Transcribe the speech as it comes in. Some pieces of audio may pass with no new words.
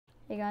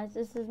Hey guys,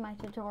 this is my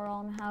tutorial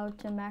on how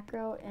to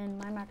macro in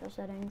my macro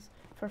settings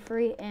for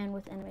free and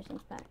with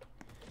Animations Pack.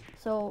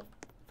 So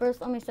first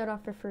let me start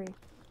off for free.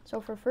 So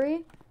for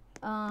free,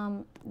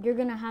 you're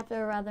gonna have to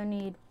rather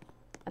need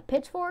a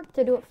pitchfork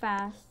to do it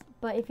fast,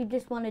 but if you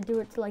just want to do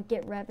it to like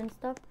get rev and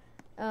stuff,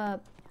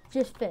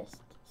 just fist.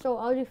 So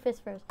I'll do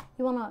fist first.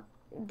 You wanna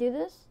do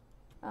this,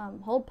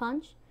 hold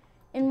punch,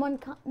 and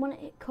when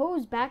it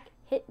goes back,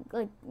 hit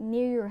like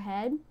near your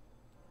head,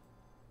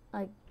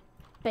 like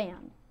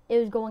bam. It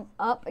was going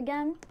up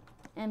again,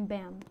 and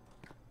bam.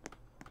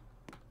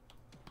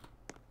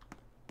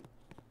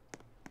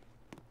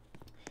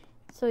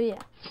 So yeah,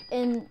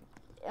 and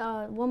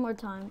one more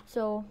time.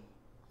 So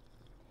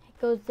it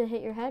goes to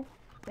hit your head,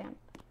 bam.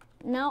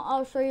 Now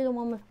I'll show you the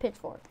one with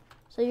pitchfork.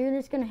 So you're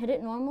just gonna hit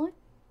it normally,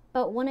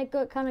 but when it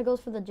kind of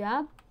goes for the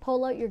jab,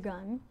 pull out your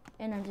gun,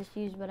 and then just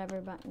use whatever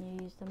button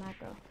you use the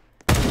macro.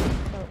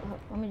 So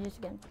let me just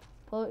again,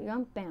 pull out your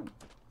gun, bam.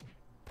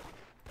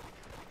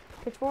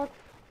 Pitchfork,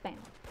 bam.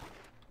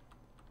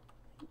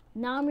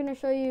 Now I'm going to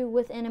show you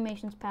with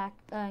Animations Pack,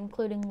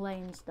 including lay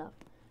and stuff.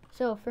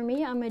 So for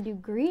me, I'm going to do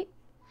greet,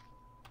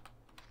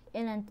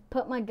 and then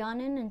put my gun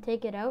in and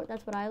take it out.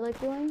 That's what I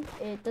like doing.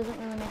 It doesn't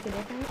really make a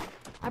difference.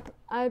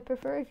 I would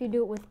prefer if you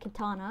do it with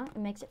katana. It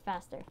makes it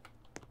faster.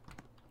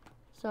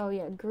 So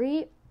yeah,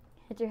 greet,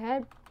 hit your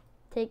head,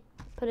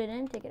 put it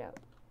in, take it out.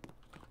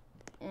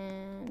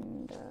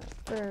 And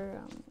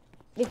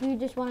if you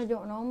just want to do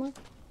it normally,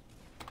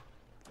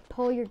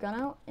 pull your gun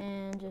out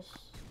and just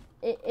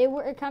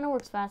it kind of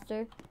works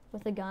faster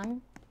with a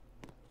gun.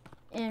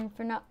 And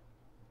for now,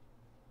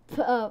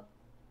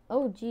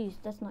 oh geez,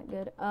 that's not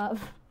good. Hold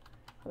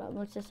on,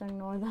 let's just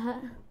ignore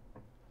that.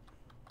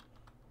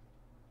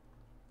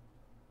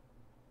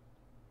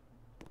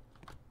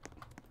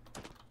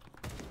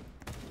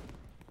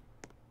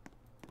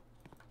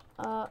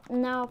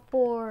 Now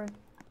for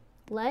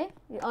lay,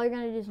 all you're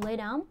gonna do is lay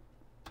down,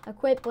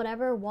 equip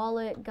whatever,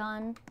 wallet,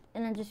 gun,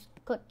 and then just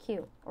click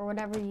Q or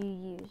whatever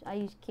you use. I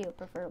use Q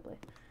preferably,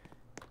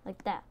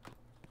 like that.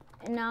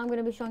 And now I'm going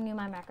to be showing you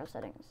my macro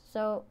settings.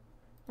 So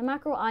the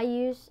macro I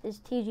use is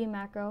TG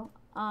macro.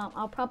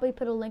 I'll probably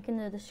put a link in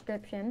the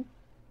description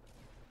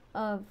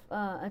of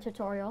a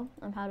tutorial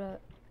on how to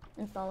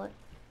install it.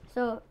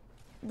 So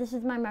this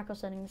is my macro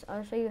settings.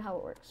 I'll show you how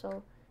it works.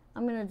 So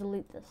I'm going to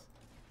delete this.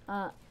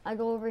 I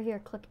go over here,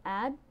 click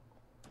add,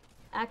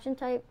 action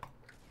type,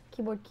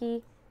 keyboard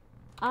key,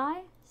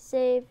 I,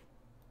 save,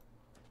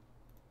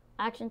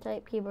 action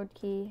type, keyboard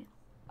key,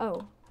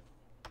 O.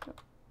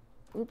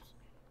 Oops.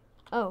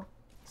 Oh,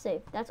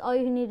 save. That's all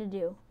you need to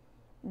do.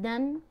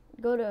 Then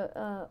go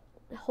to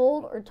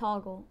hold or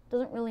toggle.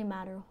 Doesn't really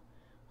matter.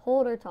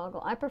 Hold or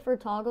toggle. I prefer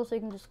toggle so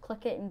you can just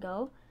click it and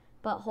go.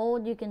 But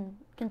hold, you can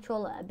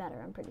control it better,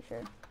 I'm pretty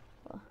sure.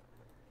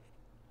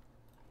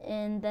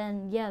 And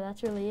then, yeah,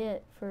 that's really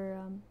it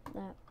for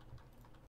that.